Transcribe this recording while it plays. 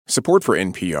Support for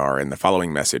NPR and the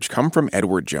following message come from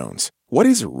Edward Jones. What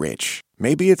is rich?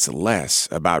 Maybe it's less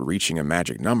about reaching a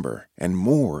magic number and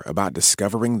more about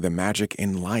discovering the magic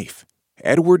in life.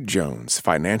 Edward Jones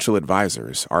Financial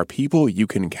Advisors are people you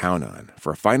can count on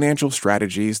for financial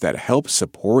strategies that help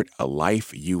support a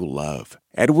life you love.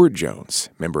 Edward Jones,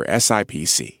 member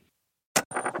SIPC.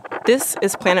 This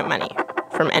is Planet Money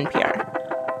from NPR.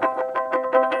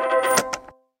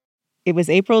 It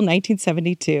was April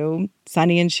 1972.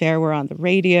 Sonny and Cher were on the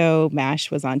radio.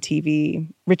 MASH was on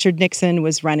TV. Richard Nixon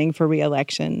was running for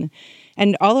re-election.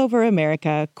 And all over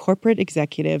America, corporate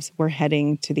executives were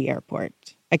heading to the airport.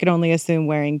 I could only assume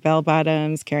wearing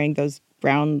bell-bottoms, carrying those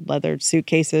brown leather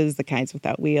suitcases, the kinds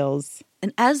without wheels.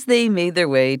 And as they made their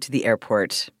way to the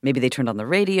airport, maybe they turned on the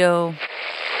radio.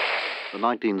 The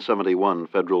 1971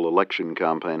 Federal Election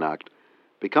Campaign Act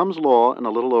becomes law in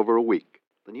a little over a week.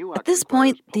 At this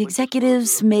point, the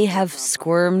executives may have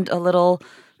squirmed a little,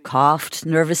 coughed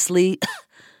nervously.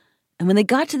 And when they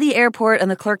got to the airport and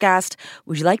the clerk asked,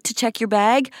 "Would you like to check your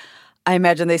bag?" I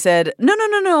imagine they said,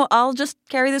 No, I'll just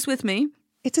carry this with me.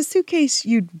 It's a suitcase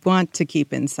you'd want to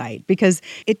keep in sight because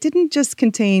it didn't just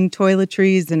contain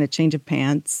toiletries and a change of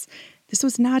pants. This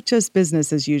was not just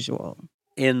business as usual.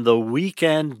 In the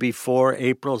weekend before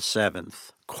April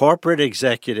 7th, corporate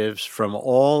executives from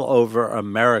all over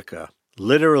America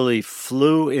literally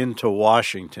flew into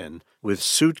Washington with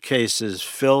suitcases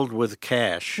filled with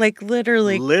cash. Like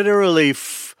literally? Literally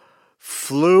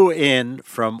flew in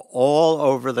from all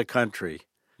over the country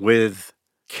with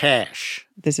cash.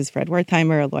 This is Fred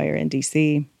Wertheimer, a lawyer in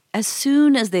D.C. As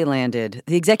soon as they landed,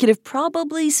 the executive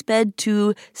probably sped to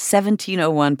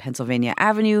 1701 Pennsylvania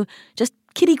Avenue, just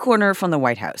kitty corner from the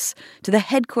White House, to the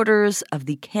headquarters of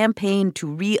the campaign to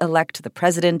re-elect the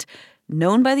president,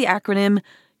 known by the acronym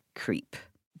CREEP.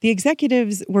 The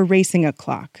executives were racing a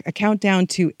clock, a countdown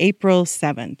to April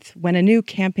 7th, when a new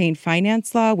campaign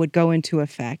finance law would go into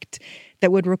effect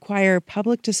that would require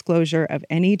public disclosure of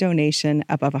any donation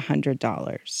above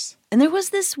 $100. And there was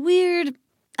this weird,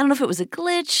 I don't know if it was a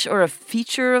glitch or a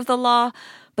feature of the law,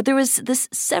 but there was this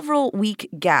several-week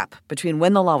gap between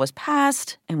when the law was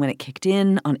passed and when it kicked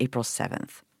in on April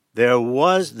 7th. There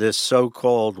was this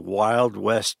so-called Wild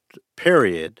West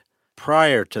period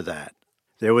prior to that.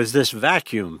 There was this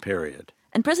vacuum period.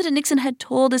 And President Nixon had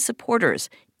told his supporters,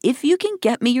 if you can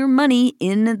get me your money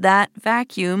in that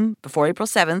vacuum before April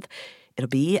 7th, it'll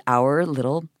be our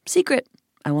little secret.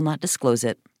 I will not disclose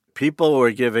it. People were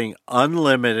giving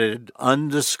unlimited,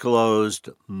 undisclosed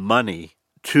money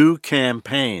to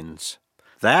campaigns.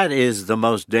 That is the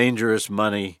most dangerous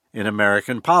money in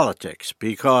American politics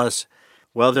because,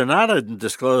 well, they're not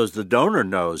undisclosed. The donor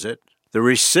knows it. The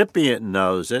recipient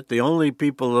knows it. The only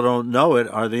people who don't know it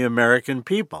are the American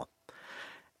people.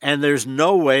 And there's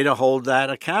no way to hold that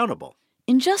accountable.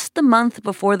 In just the month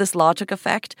before this law took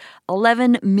effect,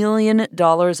 $11 million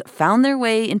found their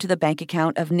way into the bank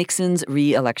account of Nixon's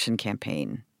re-election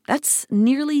campaign. That's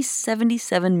nearly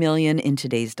 $77 million in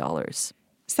today's dollars.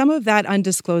 Some of that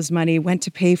undisclosed money went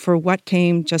to pay for what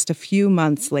came just a few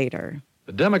months later.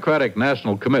 The Democratic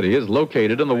National Committee is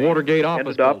located in the Watergate office.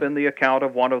 Ended up in the account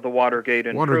of one of the Watergate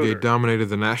intruders. Watergate dominated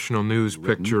the national news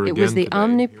picture again. It was the today.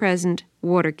 omnipresent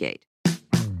Watergate.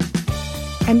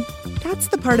 And that's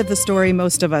the part of the story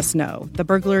most of us know, the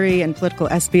burglary and political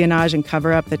espionage and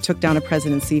cover-up that took down a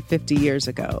presidency 50 years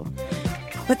ago.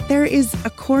 But there is a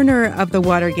corner of the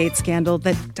Watergate scandal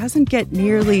that doesn't get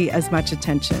nearly as much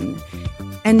attention.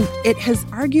 And it has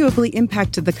arguably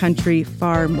impacted the country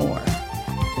far more.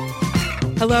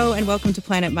 Hello and welcome to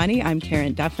Planet Money. I'm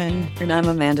Karen Duffin. And I'm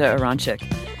Amanda Aronchik.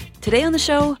 Today on the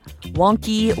show,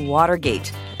 wonky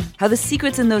Watergate. How the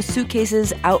secrets in those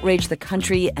suitcases outraged the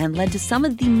country and led to some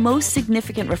of the most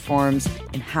significant reforms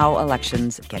in how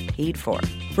elections get paid for.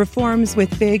 Reforms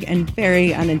with big and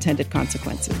very unintended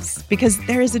consequences. Because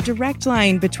there is a direct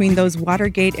line between those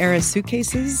Watergate-era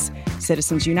suitcases,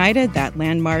 Citizens United, that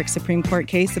landmark Supreme Court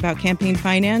case about campaign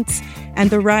finance,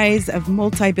 and the rise of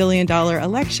multi-billion-dollar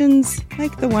elections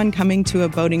like the one coming to a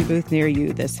voting booth near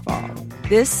you this fall.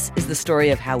 This is the story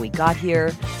of how we got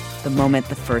here, the moment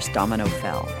the first domino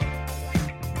fell.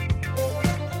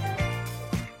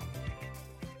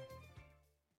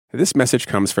 This message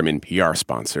comes from NPR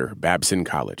sponsor Babson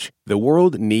College. The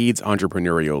world needs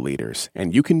entrepreneurial leaders,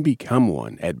 and you can become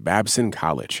one at Babson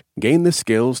College. Gain the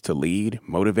skills to lead,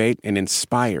 motivate, and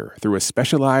inspire through a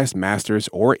specialized master's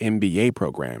or MBA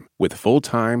program with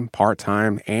full-time,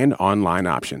 part-time, and online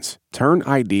options. Turn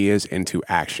ideas into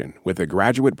action with a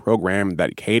graduate program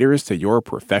that caters to your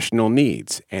professional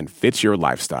needs and fits your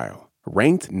lifestyle.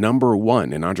 Ranked number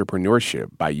 1 in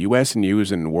entrepreneurship by U.S.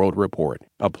 News & World Report.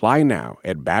 Apply now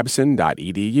at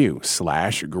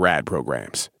babson.edu/grad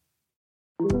programs.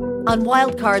 On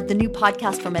Wildcard, the new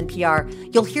podcast from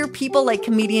NPR, you'll hear people like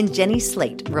comedian Jenny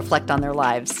Slate reflect on their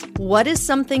lives. What is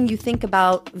something you think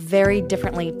about very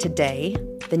differently today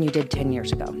than you did 10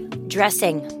 years ago?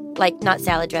 Dressing. Like, not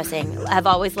salad dressing. I've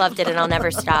always loved it and I'll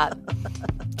never stop.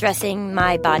 Dressing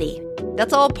my body.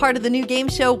 That's all part of the new game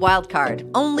show Wildcard,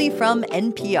 only from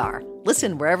NPR.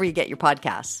 Listen wherever you get your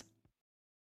podcasts.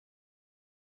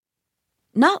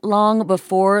 Not long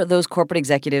before those corporate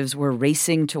executives were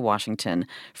racing to Washington,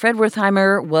 Fred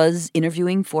Wertheimer was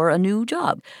interviewing for a new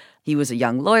job. He was a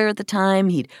young lawyer at the time.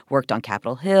 He'd worked on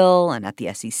Capitol Hill and at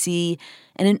the SEC.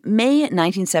 And in May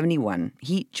 1971,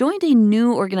 he joined a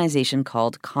new organization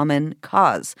called Common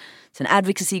Cause. It's an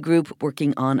advocacy group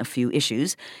working on a few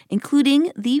issues,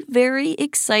 including the very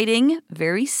exciting,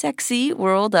 very sexy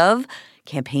world of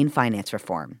campaign finance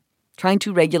reform, trying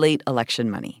to regulate election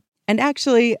money. And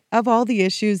actually, of all the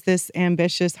issues this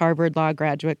ambitious Harvard Law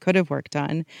graduate could have worked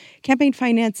on, campaign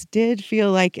finance did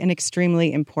feel like an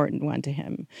extremely important one to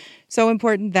him. So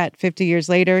important that 50 years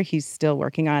later, he's still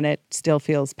working on it, still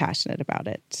feels passionate about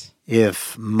it.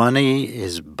 If money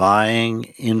is buying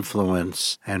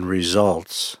influence and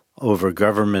results over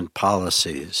government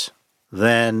policies,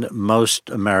 then most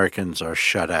Americans are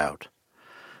shut out,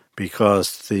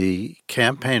 because the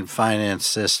campaign finance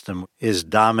system is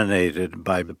dominated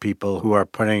by the people who are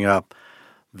putting up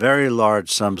very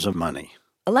large sums of money.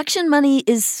 Election money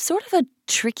is sort of a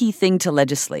tricky thing to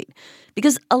legislate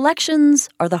because elections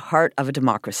are the heart of a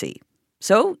democracy.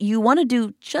 So you want to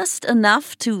do just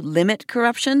enough to limit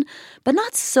corruption, but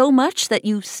not so much that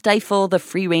you stifle the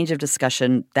free range of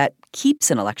discussion that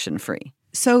keeps an election free.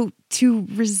 So to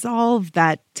resolve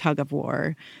that tug of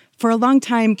war, for a long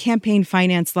time, campaign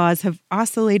finance laws have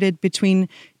oscillated between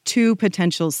two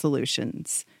potential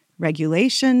solutions: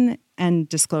 regulation and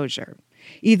disclosure.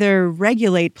 Either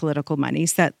regulate political money,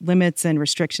 set limits and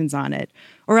restrictions on it,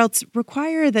 or else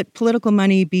require that political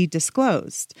money be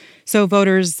disclosed so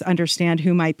voters understand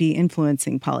who might be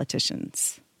influencing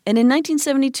politicians. And in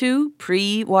 1972,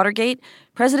 pre-Watergate,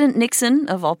 President Nixon,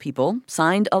 of all people,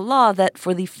 signed a law that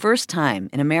for the first time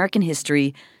in American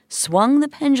history swung the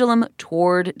pendulum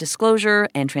toward disclosure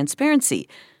and transparency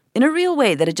in a real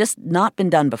way that had just not been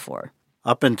done before.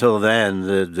 Up until then,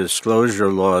 the disclosure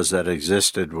laws that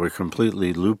existed were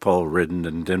completely loophole-ridden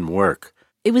and didn't work.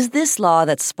 It was this law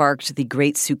that sparked the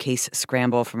great suitcase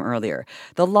scramble from earlier,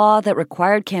 the law that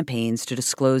required campaigns to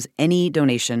disclose any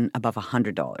donation above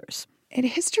 $100. And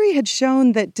history had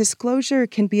shown that disclosure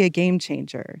can be a game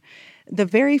changer. The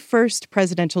very first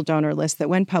presidential donor list that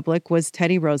went public was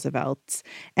Teddy Roosevelt's,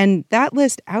 and that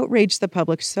list outraged the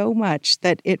public so much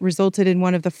that it resulted in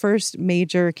one of the first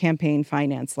major campaign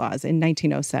finance laws in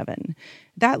 1907.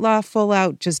 That law full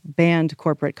out just banned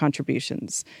corporate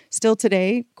contributions. Still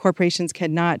today, corporations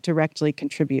cannot directly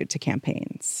contribute to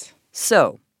campaigns.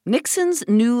 So, Nixon's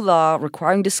new law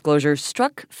requiring disclosure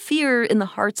struck fear in the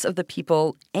hearts of the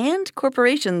people and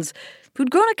corporations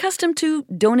who'd grown accustomed to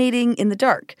donating in the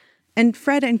dark. And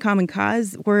Fred and Common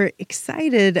Cause were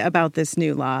excited about this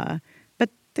new law, but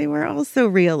they were also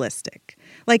realistic.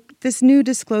 Like, this new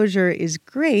disclosure is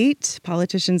great,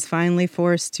 politicians finally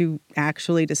forced to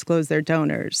actually disclose their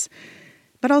donors.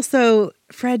 But also,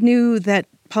 Fred knew that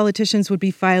politicians would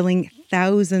be filing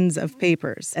thousands of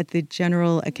papers at the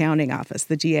General Accounting Office,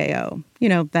 the GAO. You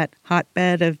know, that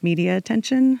hotbed of media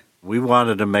attention. We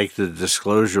wanted to make the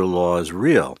disclosure laws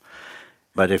real.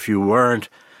 But if you weren't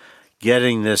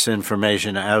getting this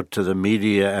information out to the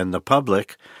media and the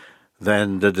public,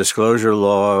 then the disclosure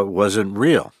law wasn't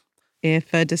real.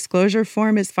 If a disclosure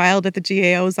form is filed at the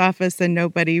GAO's office and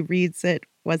nobody reads it,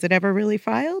 was it ever really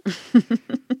filed?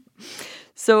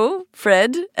 So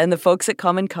Fred and the folks at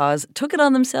Common Cause took it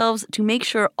on themselves to make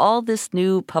sure all this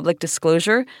new public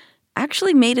disclosure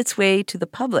actually made its way to the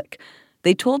public.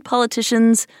 They told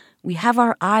politicians, "We have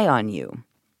our eye on you."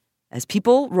 As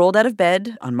people rolled out of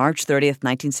bed on March 30th,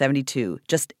 1972,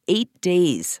 just 8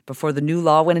 days before the new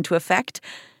law went into effect,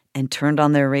 and turned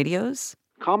on their radios,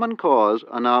 Common Cause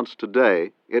announced today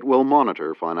it will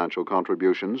monitor financial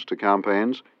contributions to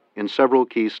campaigns in several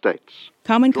key states.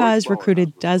 Common Cause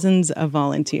recruited dozens of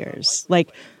volunteers.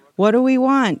 Like, what do we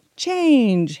want?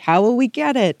 Change. How will we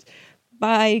get it?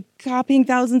 By copying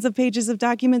thousands of pages of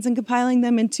documents and compiling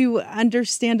them into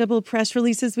understandable press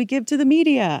releases we give to the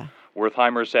media.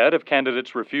 Wertheimer said if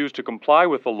candidates refuse to comply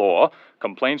with the law,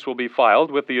 complaints will be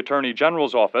filed with the Attorney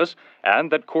General's office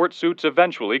and that court suits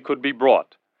eventually could be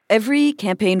brought. Every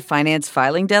campaign finance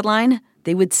filing deadline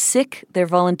They would sick their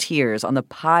volunteers on the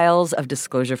piles of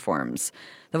disclosure forms.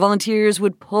 The volunteers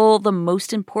would pull the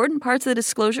most important parts of the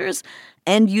disclosures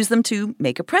and use them to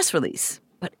make a press release,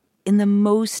 but in the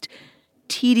most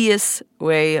tedious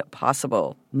way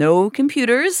possible. No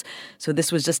computers, so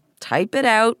this was just type it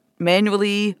out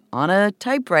manually on a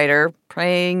typewriter,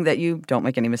 praying that you don't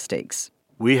make any mistakes.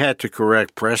 We had to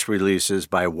correct press releases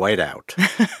by whiteout.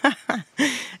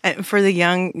 For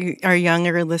our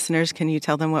younger listeners, can you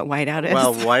tell them what whiteout is?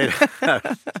 Well,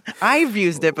 whiteout. I've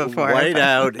used it before.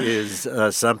 Whiteout is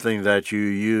something that you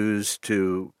use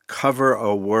to cover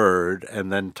a word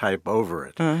and then type over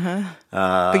it.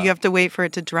 But you have to wait for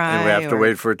it to dry. And we have to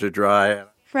wait for it to dry.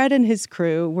 Fred and his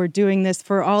crew were doing this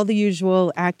for all the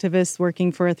usual activists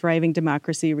working for a thriving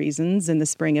democracy reasons in the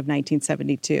spring of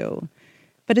 1972.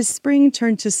 But as spring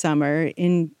turned to summer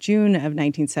in June of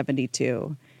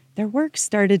 1972, their work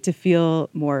started to feel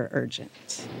more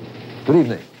urgent. Good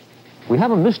evening. We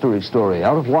have a mystery story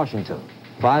out of Washington.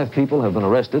 5 people have been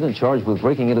arrested and charged with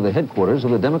breaking into the headquarters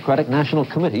of the Democratic National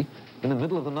Committee in the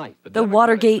middle of the night. The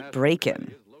Watergate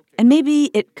break-in. And maybe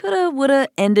it coulda, woulda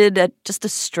ended at just a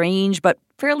strange but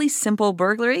fairly simple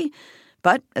burglary.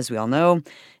 But, as we all know,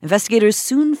 investigators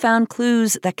soon found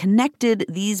clues that connected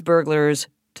these burglars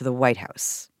to the White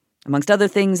House. Amongst other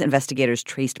things, investigators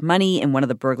traced money in one of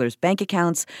the burglars' bank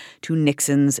accounts to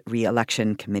Nixon's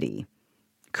re-election committee.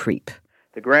 Creep.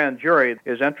 The grand jury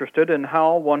is interested in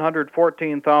how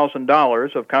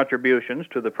 $114,000 of contributions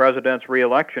to the president's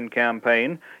re-election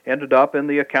campaign ended up in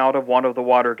the account of one of the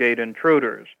Watergate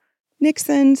intruders.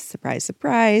 Nixon, surprise,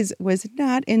 surprise, was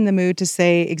not in the mood to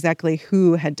say exactly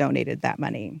who had donated that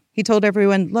money. He told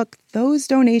everyone, look, those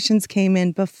donations came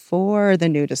in before the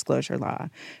new disclosure law.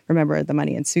 Remember the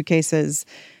money in suitcases?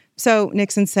 So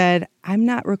Nixon said, I'm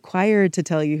not required to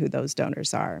tell you who those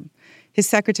donors are. His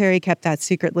secretary kept that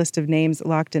secret list of names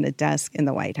locked in a desk in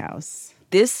the White House.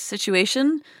 This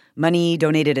situation, money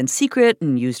donated in secret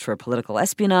and used for political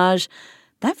espionage,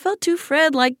 that felt to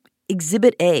Fred like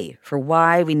Exhibit A for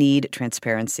why we need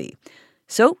transparency.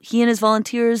 So he and his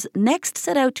volunteers next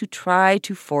set out to try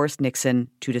to force Nixon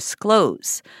to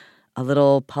disclose. A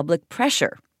little public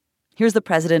pressure. Here's the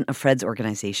president of Fred's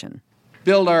organization.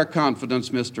 Build our confidence,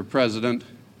 Mr. President.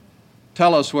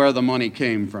 Tell us where the money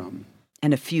came from.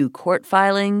 And a few court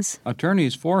filings.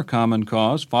 Attorneys for Common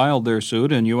Cause filed their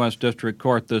suit in U.S. District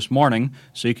Court this morning,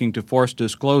 seeking to force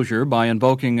disclosure by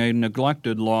invoking a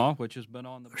neglected law which has been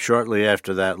on the... Shortly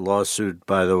after that lawsuit,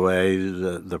 by the way,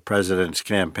 the president's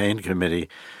campaign committee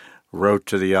wrote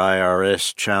to the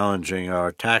IRS challenging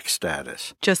our tax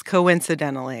status. Just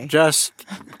coincidentally.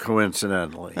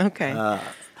 Okay.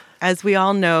 As we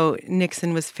all know,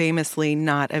 Nixon was famously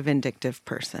not a vindictive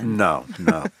person. No.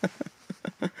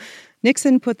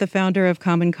 Nixon put the founder of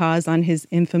Common Cause on his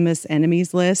infamous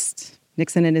enemies list.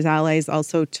 Nixon and his allies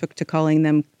also took to calling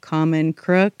them Common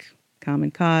Crook.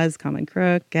 Common Cause, Common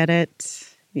Crook, get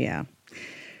it? Yeah.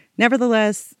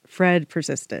 Nevertheless, Fred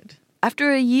persisted.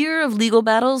 After a year of legal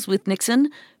battles with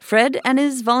Nixon, Fred and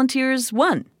his volunteers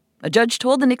won. A judge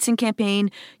told the Nixon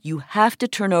campaign, you have to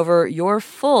turn over your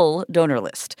full donor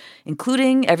list,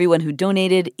 including everyone who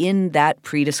donated in that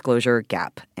pre-disclosure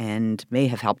gap and may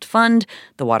have helped fund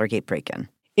the Watergate break-in.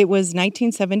 It was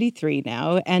 1973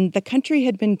 now, and the country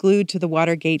had been glued to the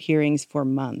Watergate hearings for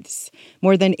months.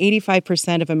 More than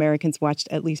 85% of Americans watched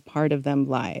at least part of them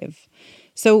live.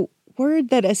 So word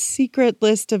that a secret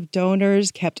list of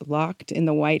donors kept locked in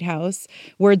the White House,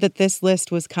 word that this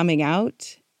list was coming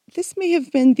out, this may have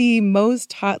been the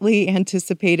most hotly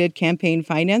anticipated campaign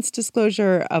finance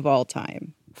disclosure of all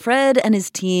time. Fred and his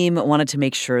team wanted to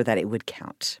make sure that it would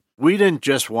count. We didn't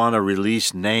just want to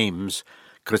release names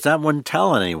because that wouldn't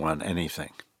tell anyone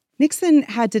anything. Nixon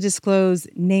had to disclose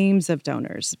names of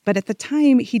donors, but at the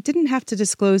time, he didn't have to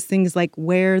disclose things like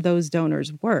where those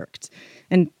donors worked.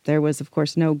 And there was, of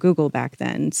course, no Google back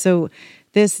then. So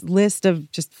this list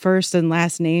of just first and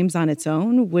last names on its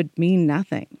own would mean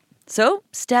nothing. So,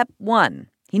 step 1,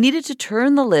 he needed to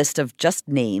turn the list of just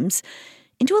names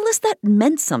into a list that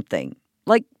meant something.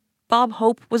 Like Bob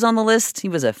Hope was on the list. He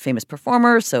was a famous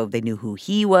performer, so they knew who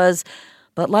he was.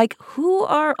 But who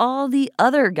are all the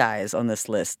other guys on this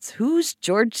list? Who's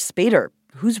George Spader?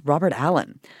 Who's Robert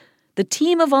Allen? The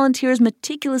team of volunteers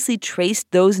meticulously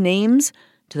traced those names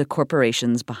to the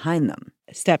corporations behind them.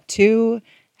 Step 2,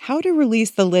 how to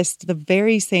release the list the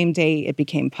very same day it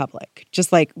became public, just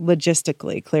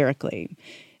logistically, clerically.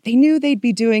 They knew they'd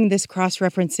be doing this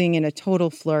cross-referencing in a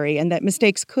total flurry and that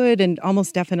mistakes could and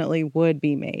almost definitely would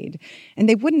be made. And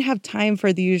they wouldn't have time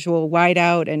for the usual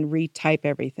whiteout and retype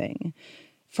everything.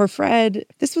 For Fred,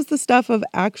 this was the stuff of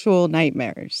actual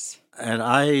nightmares. And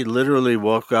I literally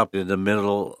woke up in the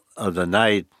middle of the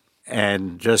night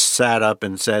and just sat up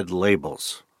and said,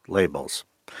 labels, labels.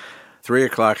 3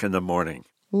 o'clock in the morning.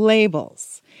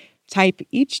 Labels. Type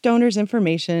each donor's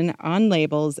information on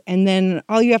labels, and then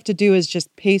all you have to do is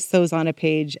just paste those on a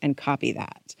page and copy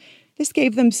that. This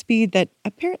gave them speed that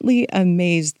apparently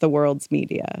amazed the world's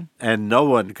media. And no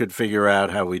one could figure out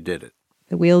how we did it.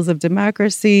 The wheels of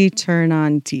democracy turn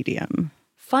on tedium.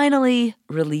 Finally,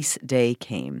 release day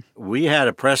came. We had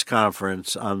a press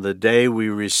conference on the day we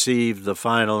received the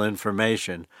final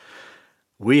information.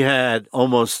 We had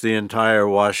almost the entire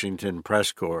Washington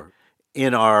press corps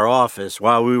in our office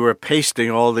while we were pasting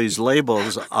all these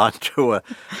labels onto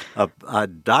a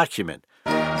document.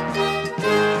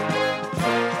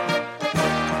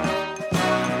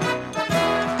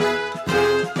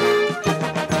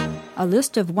 A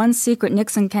list of one secret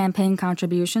Nixon campaign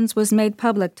contributions was made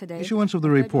public today. Issuance of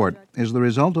the report is the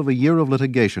result of a year of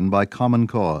litigation by Common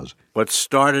Cause. What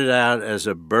started out as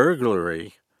a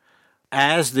burglary,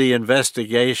 as the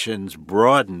investigations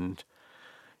broadened,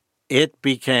 it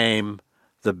became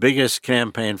the biggest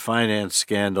campaign finance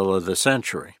scandal of the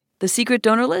century. The secret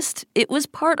donor list, it was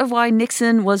part of why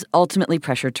Nixon was ultimately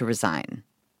pressured to resign.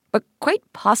 But quite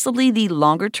possibly the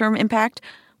longer-term impact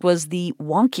was the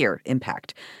wonkier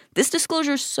impact. This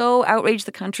disclosure so outraged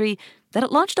the country that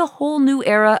it launched a whole new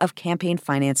era of campaign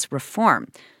finance reform,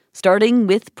 starting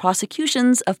with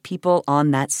prosecutions of people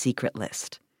on that secret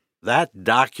list. That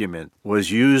document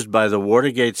was used by the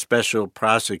Watergate special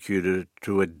prosecutor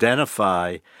to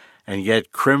identify and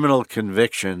get criminal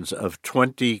convictions of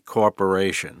 20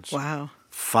 corporations. Wow.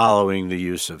 Following the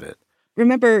use of it.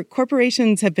 Remember,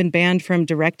 corporations have been banned from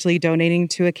directly donating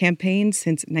to a campaign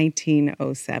since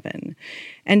 1907.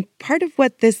 And part of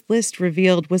what this list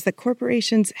revealed was that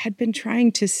corporations had been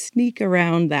trying to sneak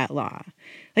around that law.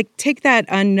 Like, take that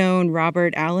unknown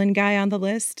Robert Allen guy on the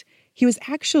list. He was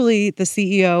actually the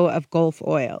CEO of Gulf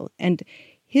Oil, and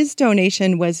his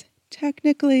donation was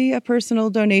technically a personal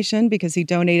donation because he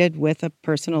donated with a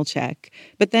personal check.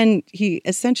 But then he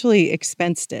essentially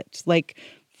expensed it, like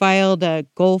filed a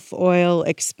Gulf Oil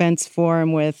expense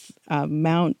form with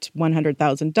amount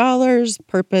 $100,000,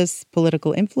 purpose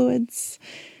political influence.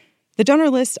 The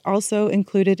donor list also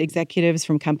included executives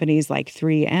from companies like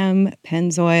 3M,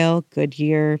 Pennzoil,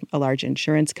 Goodyear, a large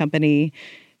insurance company.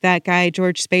 That guy,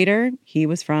 George Spader, he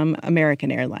was from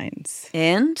American Airlines.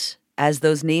 And as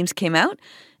those names came out,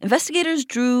 investigators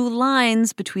drew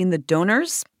lines between the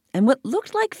donors and what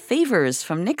looked like favors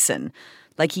from Nixon.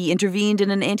 Like he intervened in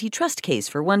an antitrust case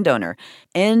for one donor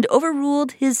and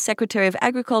overruled his Secretary of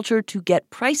Agriculture to get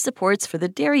price supports for the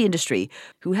dairy industry,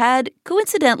 who had,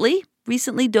 coincidentally,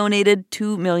 recently donated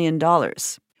 $2 million.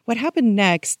 What happened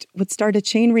next would start a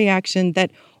chain reaction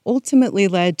that ultimately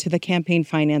led to the campaign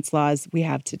finance laws we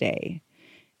have today.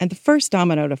 And the first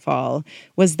domino to fall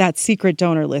was that secret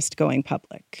donor list going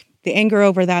public. The anger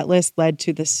over that list led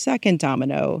to the second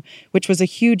domino, which was a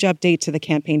huge update to the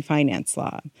campaign finance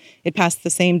law. It passed the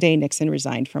same day Nixon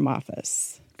resigned from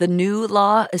office. The new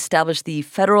law established the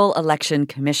Federal Election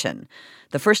Commission,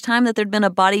 the first time that there'd been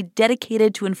a body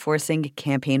dedicated to enforcing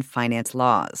campaign finance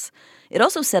laws. It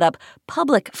also set up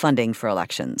public funding for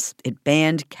elections. It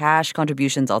banned cash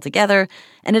contributions altogether,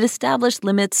 and it established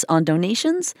limits on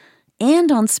donations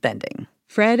and on spending.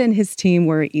 Fred and his team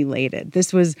were elated.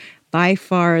 This was by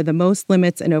far the most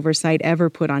limits and oversight ever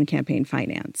put on campaign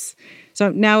finance.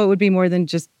 So now it would be more than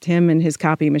just him and his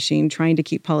copy machine trying to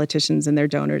keep politicians and their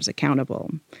donors accountable.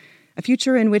 A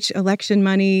future in which election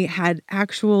money had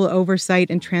actual oversight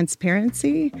and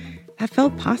transparency, that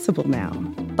felt possible now.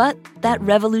 But that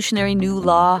revolutionary new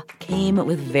law came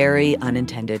with very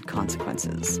unintended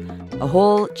consequences. A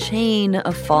whole chain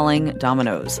of falling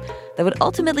dominoes that would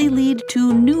ultimately lead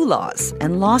to new laws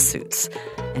and lawsuits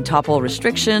and topple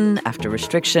restriction after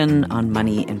restriction on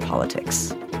money in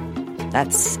politics.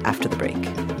 That's after the break.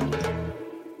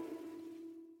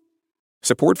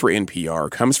 Support for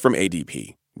NPR comes from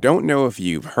ADP. Don't know if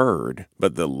you've heard,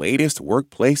 but the latest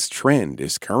workplace trend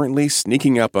is currently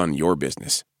sneaking up on your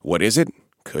business. What is it?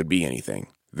 Could be anything.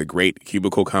 The great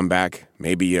cubicle comeback,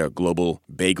 maybe a global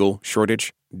bagel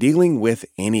shortage. Dealing with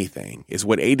anything is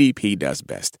what ADP does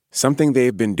best, something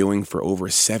they've been doing for over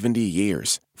 70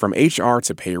 years. From HR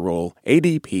to payroll,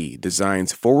 ADP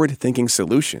designs forward-thinking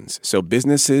solutions so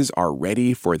businesses are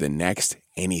ready for the next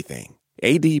anything.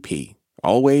 ADP,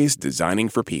 always designing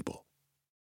for people.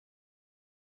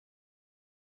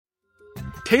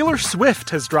 Taylor Swift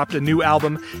has dropped a new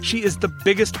album. She is the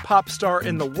biggest pop star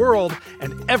in the world,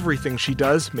 and everything she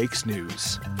does makes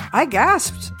news. I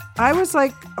gasped. I was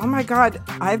like, oh my God,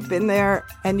 I've been there,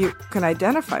 and you can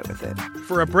identify with it.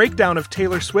 For a breakdown of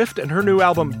Taylor Swift and her new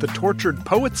album, The Tortured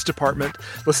Poets Department,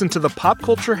 listen to the Pop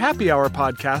Culture Happy Hour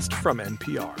podcast from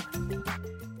NPR.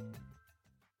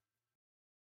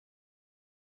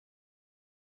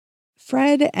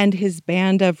 Fred and his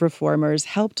band of reformers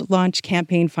helped launch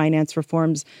campaign finance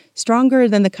reforms stronger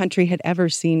than the country had ever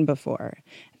seen before.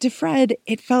 To Fred,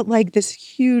 it felt like this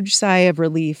huge sigh of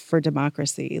relief for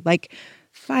democracy. Like,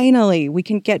 finally, we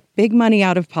can get big money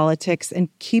out of politics and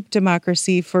keep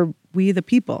democracy for we the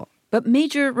people. But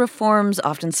major reforms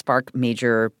often spark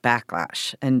major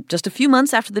backlash. And just a few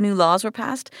months after the new laws were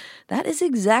passed, that is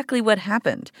exactly what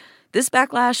happened. This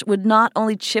backlash would not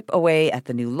only chip away at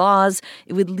the new laws,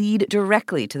 it would lead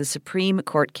directly to the Supreme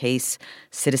Court case,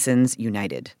 Citizens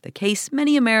United, the case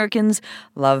many Americans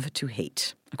love to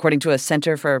hate. According to a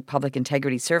Center for Public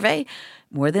Integrity survey,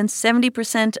 more than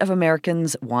 70% of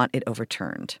Americans want it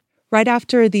overturned. Right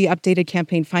after the updated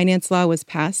campaign finance law was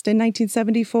passed in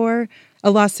 1974,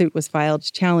 a lawsuit was filed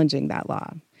challenging that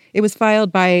law. It was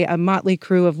filed by a motley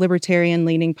crew of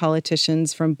libertarian-leaning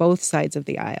politicians from both sides of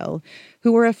the aisle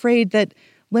who were afraid that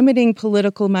limiting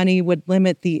political money would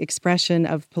limit the expression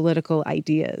of political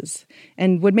ideas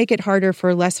and would make it harder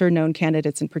for lesser-known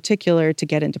candidates in particular to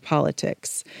get into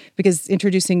politics because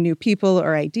introducing new people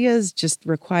or ideas just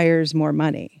requires more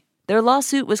money. Their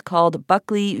lawsuit was called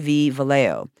Buckley v.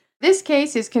 Vallejo. This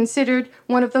case is considered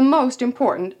one of the most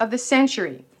important of the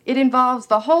century. It involves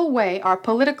the whole way our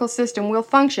political system will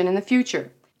function in the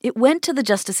future. It went to the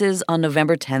justices on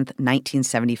November 10th,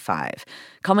 1975.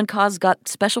 Common Cause got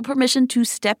special permission to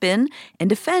step in and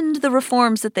defend the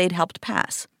reforms that they'd helped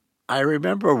pass. I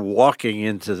remember walking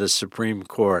into the Supreme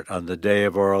Court on the day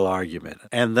of oral argument,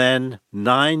 and then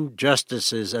 9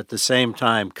 justices at the same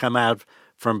time come out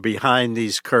from behind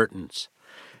these curtains.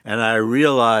 And I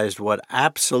realized what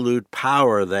absolute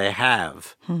power they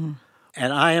have. And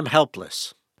I am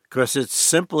helpless because it's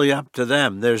simply up to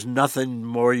them. There's nothing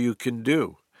more you can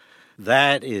do.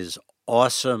 That is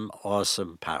awesome,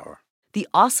 awesome power. The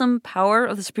awesome power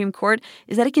of the Supreme Court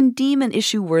is that it can deem an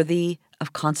issue worthy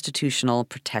of constitutional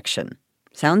protection.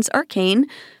 Sounds arcane,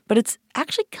 but it's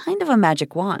actually kind of a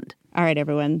magic wand. All right,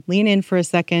 everyone, lean in for a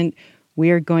second. We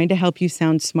are going to help you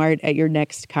sound smart at your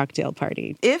next cocktail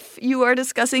party. If you are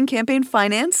discussing campaign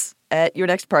finance at your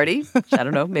next party, I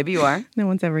don't know, maybe you are. No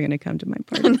one's ever going to come to my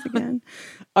parties again.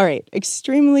 All right,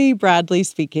 extremely broadly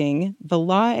speaking, the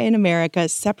law in America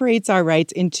separates our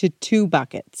rights into 2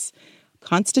 buckets: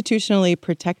 constitutionally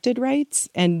protected rights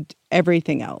and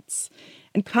everything else.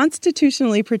 And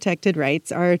constitutionally protected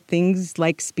rights are things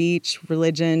like speech,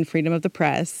 religion, freedom of the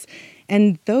press.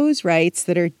 And those rights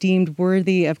that are deemed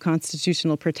worthy of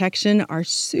constitutional protection are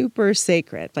super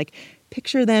sacred. Like,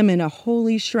 picture them in a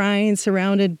holy shrine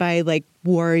surrounded by,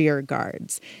 warrior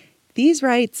guards. These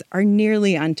rights are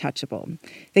nearly untouchable.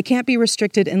 They can't be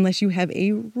restricted unless you have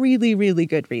a really, really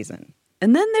good reason.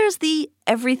 And then there's the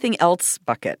everything else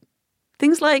bucket.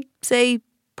 Things like, say,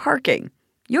 parking.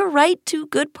 Your right to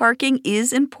good parking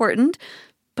is important,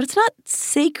 but it's not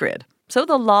sacred. So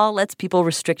the law lets people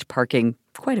restrict parking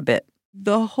quite a bit.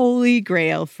 The holy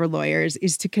grail for lawyers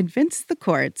is to convince the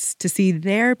courts to see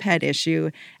their pet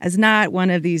issue as not one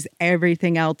of these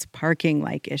everything else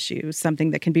parking-like issues,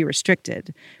 something that can be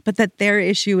restricted, but that their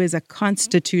issue is a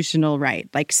constitutional right,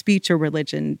 like speech or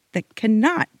religion, that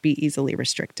cannot be easily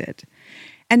restricted.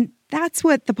 And that's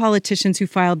what the politicians who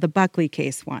filed the Buckley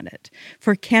case wanted,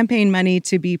 for campaign money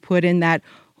to be put in that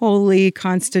holy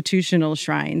constitutional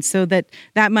shrine so that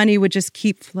that money would just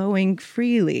keep flowing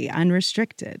freely,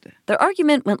 unrestricted. Their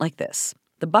argument went like this.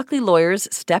 The Buckley lawyers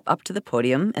step up to the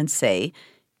podium and say,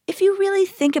 if you really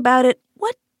think about it,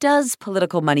 what does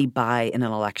political money buy in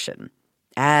an election?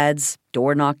 Ads,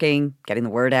 door knocking, getting the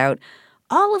word out,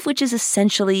 all of which is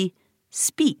essentially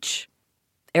speech.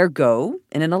 Ergo,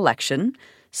 in an election,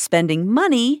 spending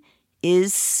money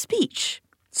is speech.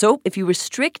 So if you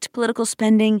restrict political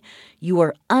spending, you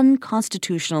are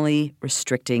unconstitutionally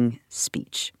restricting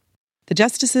speech. The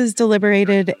justices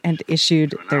deliberated and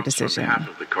issued their decision. On behalf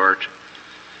of the court,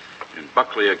 in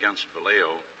Buckley against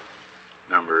Vallejo,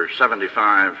 number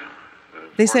 75.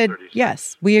 They said,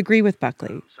 yes, we agree with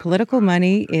Buckley. Political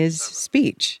money is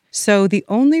speech. So the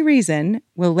only reason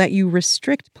we'll let you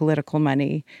restrict political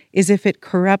money is if it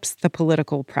corrupts the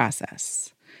political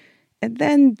process. And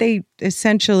then they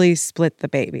essentially split the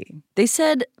baby. They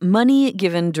said money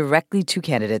given directly to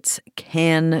candidates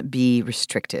can be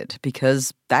restricted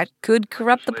because that could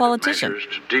corrupt the politician.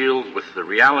 To deal with the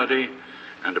reality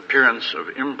and appearance of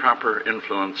improper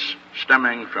influence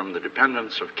stemming from the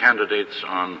dependence of candidates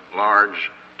on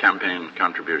large campaign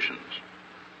contributions.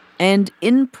 And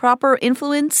improper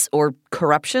influence or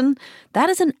corruption, that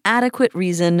is an adequate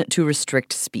reason to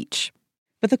restrict speech.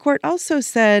 But the court also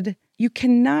said you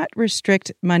cannot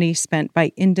restrict money spent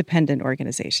by independent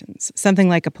organizations, something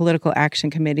like a political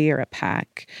action committee or a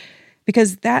PAC,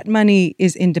 because that money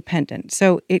is independent,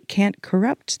 so it can't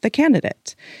corrupt the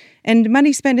candidate. And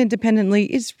money spent independently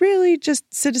is really just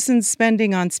citizens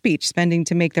spending on speech, spending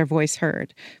to make their voice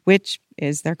heard, which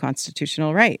is their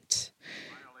constitutional right.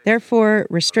 Therefore,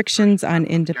 restrictions on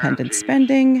independent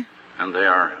spending, and they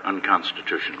are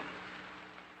unconstitutional.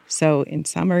 So, in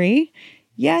summary,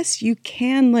 yes, you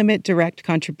can limit direct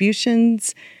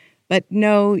contributions, but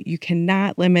no, you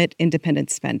cannot limit independent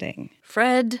spending.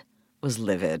 Fred was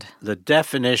livid. The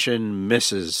definition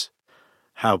misses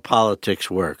how politics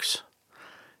works.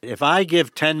 If I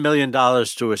give $10 million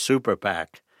to a super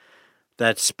PAC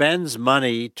that spends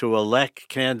money to elect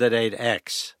candidate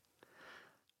X,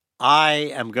 I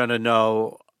am going to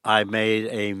know I made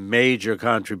a major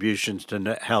contribution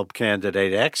to help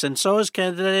candidate X, and so is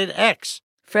candidate X.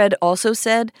 Fred also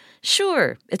said,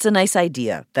 sure, it's a nice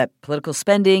idea that political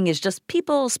spending is just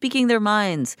people speaking their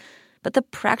minds. But the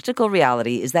practical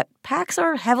reality is that PACs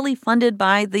are heavily funded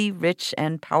by the rich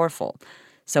and powerful.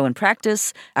 So in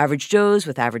practice, average Joes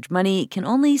with average money can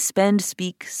only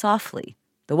speak softly.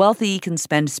 The wealthy can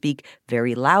speak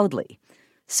very loudly.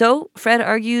 So, Fred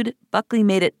argued, Buckley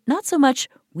made it not so much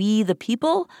we the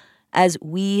people as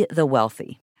we the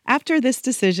wealthy. After this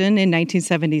decision in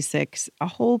 1976, a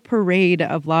whole parade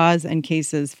of laws and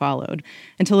cases followed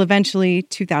until eventually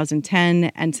 2010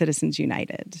 and Citizens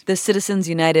United. The Citizens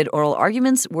United oral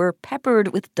arguments were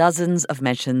peppered with dozens of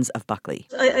mentions of Buckley.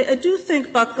 I do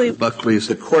think Buckley... Buckley is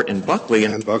the court in Buckley,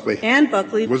 and Buckley... And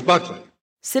Buckley... was Buckley.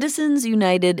 Citizens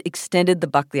United extended the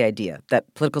Buckley idea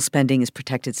that political spending is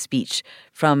protected speech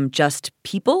from just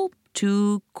people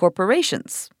to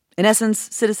corporations. In essence,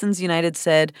 Citizens United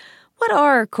said, what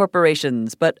are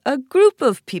corporations but a group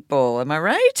of people, am I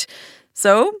right?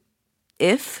 So,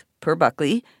 if, per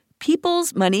Buckley,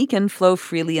 people's money can flow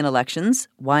freely in elections,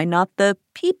 why not the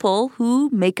people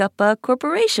who make up a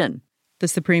corporation? The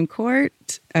Supreme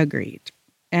Court agreed.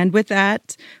 And with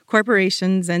that,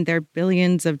 corporations and their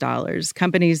billions of dollars,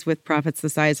 companies with profits the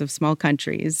size of small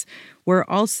countries, were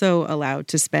also allowed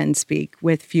to speak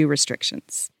with few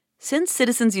restrictions. Since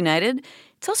Citizens United,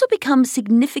 it's also become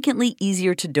significantly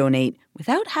easier to donate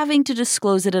without having to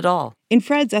disclose it at all. In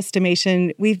Fred's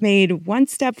estimation, we've made one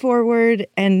step forward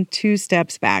and two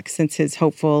steps back since his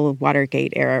hopeful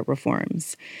Watergate-era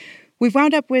reforms. We've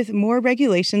wound up with more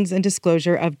regulations and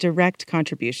disclosure of direct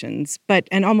contributions, but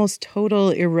an almost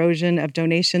total erosion of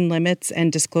donation limits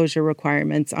and disclosure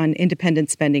requirements on independent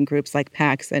spending groups like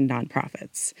PACs and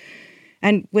nonprofits.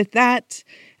 And with that,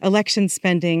 election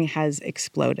spending has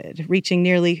exploded, reaching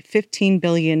nearly $15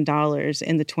 billion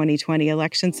in the 2020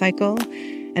 election cycle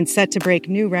and set to break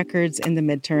new records in the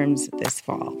midterms this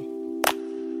fall.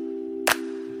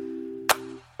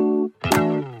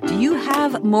 Do you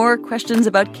have more questions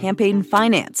about campaign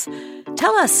finance?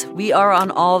 Tell us. We are on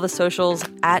all the socials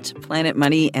at Planet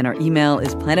Money, and our email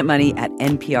is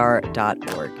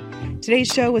planetmoney@npr.org. Today's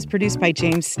show was produced by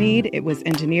James Sneed. It was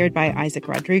engineered by Isaac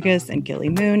Rodriguez and Gilly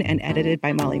Moon and edited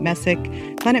by Molly Messick.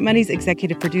 Planet Money's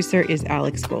executive producer is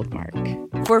Alex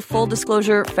Goldmark. For full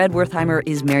disclosure, Fred Wertheimer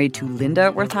is married to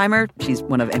Linda Wertheimer. She's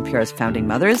one of NPR's founding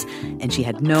mothers, and she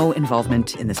had no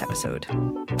involvement in this episode.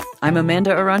 I'm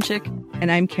Amanda Aronczyk.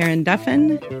 And I'm Karen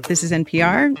Duffin. This is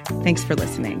NPR. Thanks for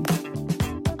listening.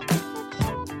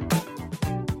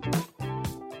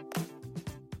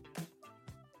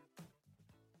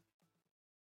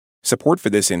 Support for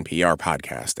this NPR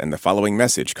podcast and the following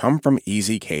message come from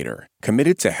Easy Cater,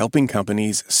 committed to helping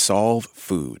companies solve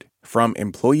food. From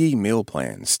employee meal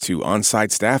plans to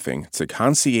on-site staffing to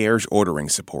concierge ordering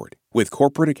support. With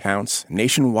corporate accounts,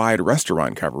 nationwide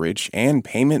restaurant coverage, and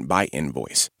payment by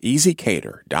invoice.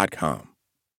 EasyCater.com.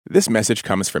 This message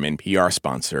comes from NPR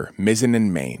sponsor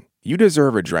Mizzen & Main. You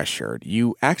deserve a dress shirt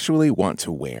you actually want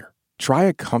to wear. Try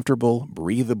a comfortable,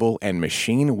 breathable, and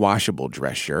machine-washable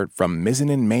dress shirt from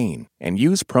Mizzen & Main and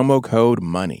use promo code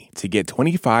MONEY to get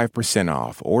 25%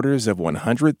 off orders of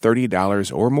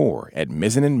 $130 or more at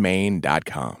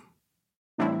mizzenandmain.com.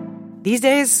 These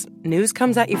days, news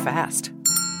comes at you fast.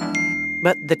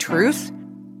 But the truth?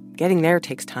 Getting there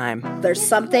takes time. There's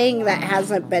something that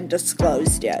hasn't been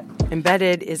disclosed yet.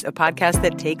 Embedded is a podcast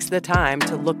that takes the time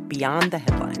to look beyond the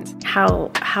headlines. How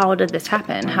did this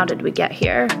happen? How did we get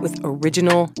here? With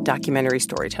original documentary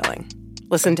storytelling.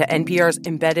 Listen to NPR's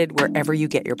Embedded wherever you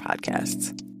get your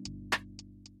podcasts.